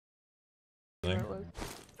was.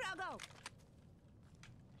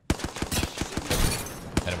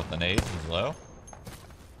 Hit him with the nade. He's low.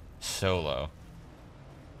 So low.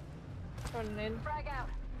 Throwing a nade. Frag out.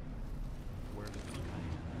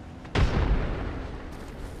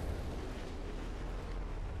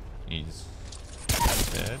 He's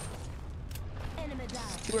dead.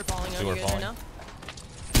 Two are falling Two on are you guys falling. right now.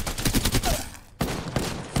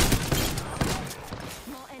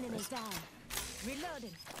 More enemies down.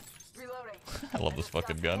 Reloading. Reloading. I love this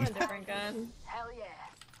fucking I'm gun. a different gun. Hell yeah.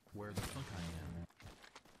 Where the fuck I am?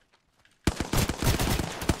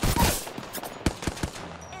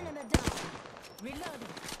 Enemy down. Reloading.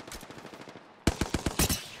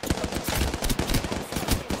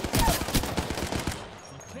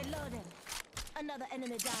 Reloading. Another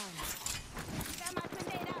enemy down. Got my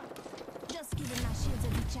grenade out. Just giving my shields a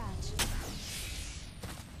recharge.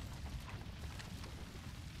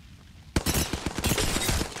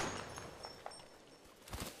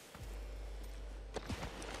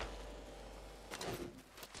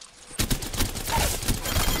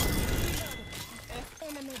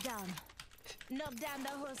 Enemy down. Knock down the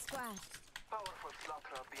whole squad. Powerful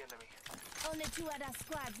slaughter of the enemy. Only 2 other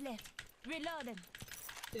squads left. Reloading.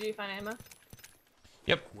 Did you find ammo?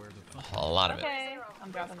 Yep. Where the fuck A lot of it. Okay.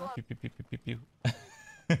 I'm dropping this. Pew, pew, pew, pew, pew,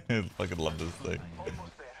 pew. Fucking love this thing.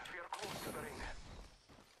 Almost there. We are close to the ring.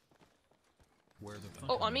 Where the fuck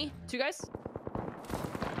Oh, I on me. am? 2 guys.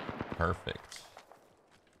 Perfect.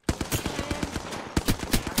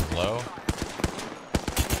 Low.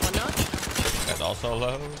 One knock. Guy's also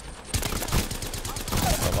low.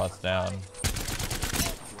 Robot's down.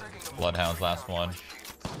 Bloodhound's last one.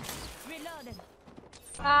 Reloading.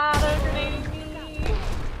 Ah, they're grenading me.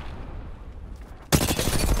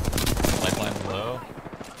 Lifeline's low.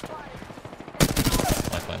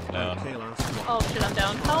 Lifeline's down. Okay, last one. Oh shit, I'm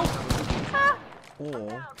down. Help. Ah.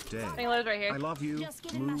 Or dead. Angler's right I here. love you, Just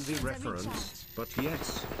giving my movie shields a reference, recharge. but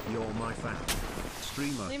yes, you're my fan.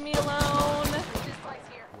 Streamer. Leave me alone.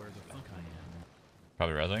 Where the fuck I am?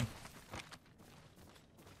 Probably resing.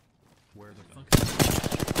 Where the fuck I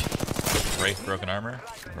am? Wraith, broken armor.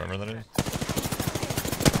 Whoever that is.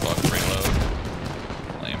 Bug, reload.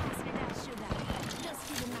 Lame. Just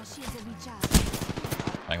giving my shields a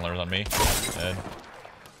recharge. Angler's on me. Dead.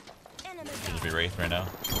 Enemy Should just be Wraith right now.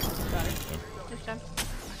 Got her. Next time.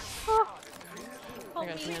 Oh. I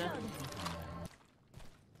got some mana.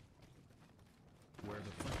 Where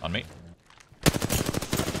the fuck? On me.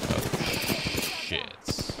 Oh, shit.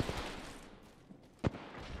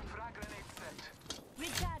 Frag grenade set.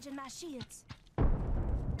 recharging my shields. You're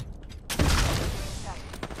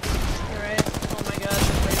right. Oh my god.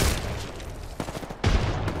 I'm waiting.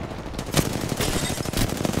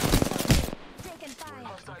 Taking fire.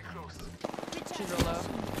 Hostile close. She's Recharging real my low.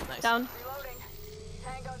 shields. Nice. Down. Reloading.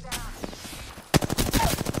 Tango down.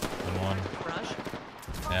 Good one. Rush.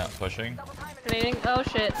 Yeah, pushing. Grenading. Oh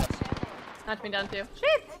shit. Knocked me down too.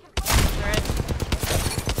 Shit. Alright.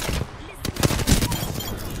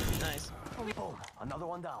 Nice. Boom. Another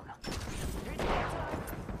one down.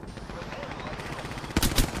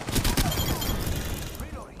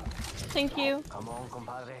 Thank you. Come on,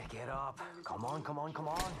 compadre. Get up. Come on, come on, come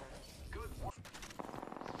on.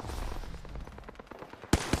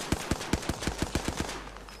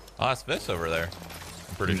 Oh, that's Vis over there.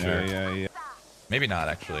 I'm pretty sure. Yeah. Maybe not,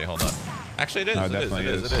 actually. Hold on. Actually, it is. No, It is. definitely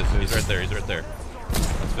It is. is. It is. It He's is. right there. He's right there.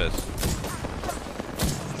 That's Vis.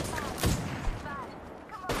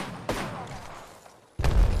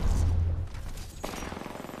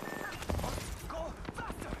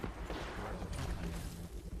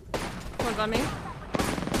 One's on me.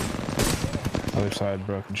 Other side,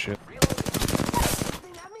 broken shit.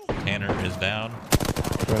 Tanner is down.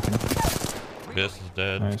 Broken. Vis is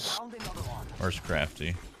dead. Nice. Where's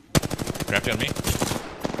Crafty? Crafty on me.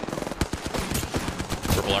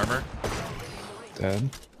 Purple armor. Dead.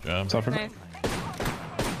 Jump. Suffer. Nice.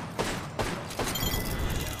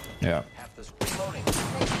 Yeah.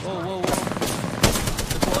 Whoa.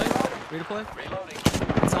 Deploy.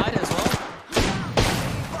 Redeploy. Inside as well.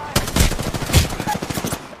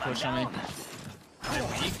 Push on me. Am I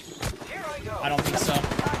weak? I don't think so.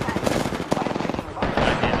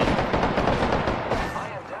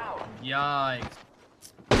 Yikes.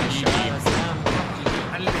 GG.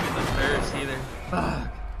 I didn't even get the first either.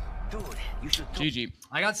 Fuck. Dude, you should GG.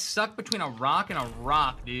 I got stuck between a rock and a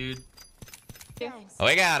rock, dude. Oh,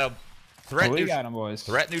 we got him. Threat, We got him, boys.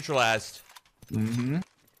 threat neutralized. Mm-hmm.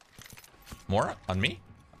 More on me?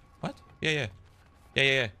 What? Yeah.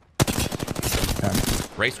 Okay.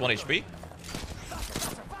 Race 1 HP.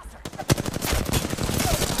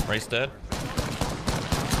 Race dead.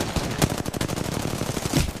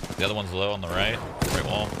 The other one's low on the right. Right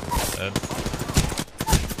wall. Dead.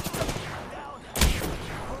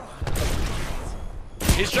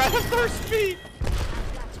 He's trying to thirst me!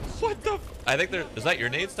 What the f— I think there— is that your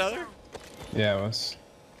nades, Tyler? Yeah, it was.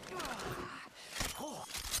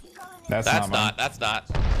 That's not. That's not.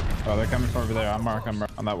 Oh, they're coming from over there. I'm mark on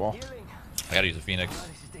that wall. I gotta use a Phoenix.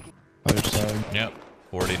 Other side. Yep.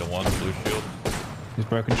 40 to 1 blue shield. He's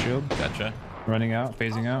broken shield. Gotcha. Running out.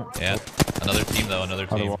 Phasing out. Yeah. Another team though. Another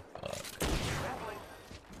Other team. wall.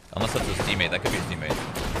 Unless that's his teammate. That could be his teammate.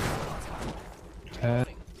 Dead.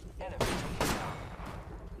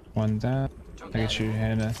 One down. I get you,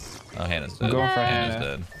 Hannah. Oh, Hannah's dead. I'm going for Hannah's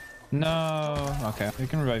Hannah. dead. No. Okay. We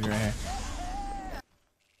can revive you right here.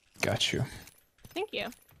 Got you. Thank you.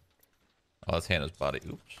 Oh, that's Hannah's body.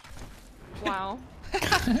 Oops. Wow.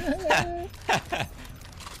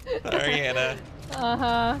 Sorry, Hannah.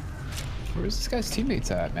 Uh-huh. Where's this guy's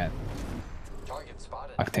teammates at, man? Target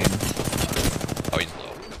spotted. Octane. Oh, he's low.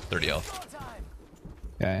 30 health.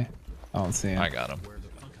 Okay. I don't see him. I got him. Where the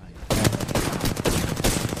fuck I am.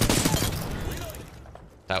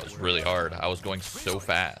 That was really hard. I was going so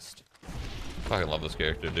fast. Fucking love this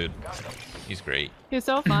character, dude. He's great. He's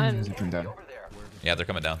so fun. He's coming down. Yeah, they're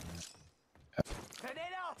coming down.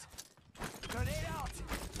 Grenade out! Grenade out!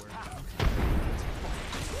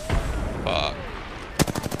 Fuck.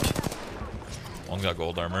 One got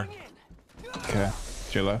gold armor. Okay.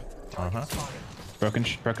 To your left. Uh-huh. Broken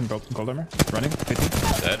gold armor. Running.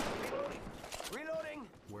 50. Dead. Reloading!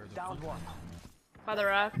 Downed one. By the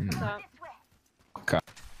rock. Top. Okay.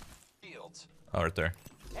 Shields. Oh, right there.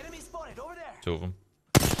 Enemy spotted over there! 2 of them.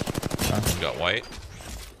 One got white.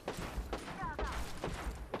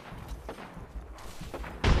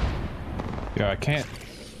 Yeah, I can't.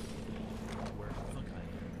 Where the fuck I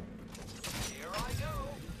am. Here I go!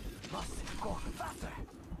 Must go faster!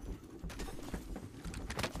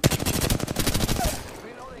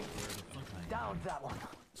 Reloading! Downed that one.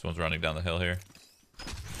 Someone's running down the hill here.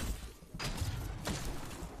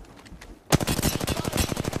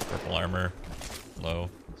 Purple armor. Low.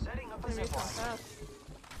 Setting up a Enemy supply. so fast.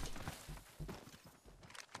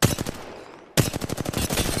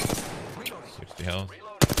 Reloading. 60 health.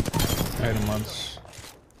 Reloading. I hit him once.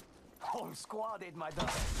 Whole squad ate my dog.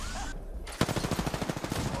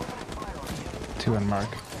 2 on mark.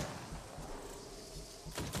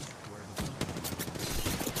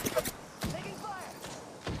 Taking fire!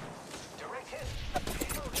 Direct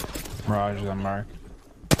hit. Mirage is on mark.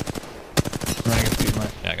 Running a few more.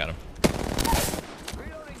 Yeah, I got him.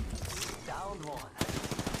 Reloading. Downed one.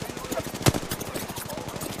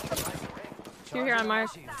 You're here on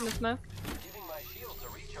Mark. In the smoke. Giving my shields a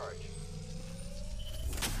recharge.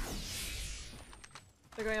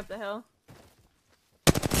 They're going up the hill.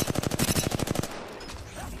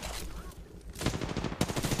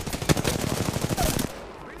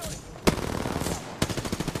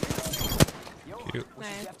 Yo, Cute. we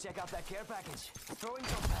should Nice. have check out that care package. Throwing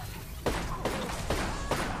some back.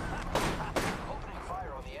 Opening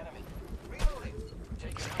fire on the enemy. Reloading.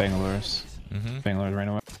 Taking out. Bangalore's. Mm-hmm. Bangalore ran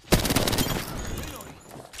away. Reloading.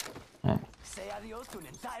 Oh. Say adios to an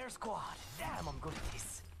entire squad. Damn, I'm good at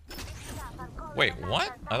this. Wait,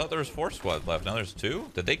 what? I thought there was 4 squads left. Now there's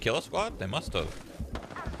 2? Did they kill a squad? They must have.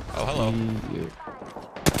 Oh, hello.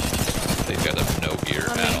 These guys have no gear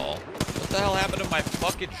at all. What the hell happened to my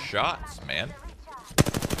fucking shots, man?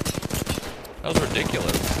 That was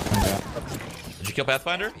ridiculous. Yeah. Did you kill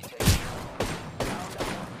Pathfinder?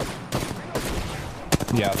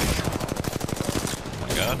 Yeah. Oh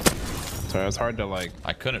my god. Sorry, it's hard to like.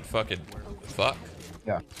 I couldn't fucking... Fuck.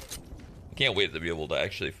 Yeah. I can't wait to be able to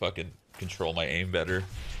actually fucking control my aim better.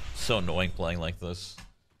 So annoying playing like this.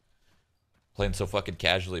 Playing so fucking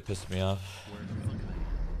casually pissed me off.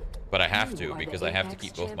 But I have to, because I have to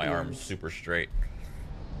keep both my arms super straight.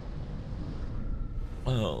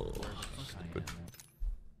 Oh. Stupid.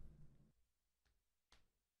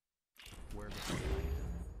 Where the fuck I am.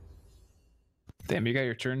 Damn, you got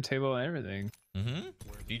your turntable and everything. Mm-hmm.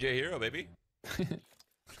 DJ Hero, baby.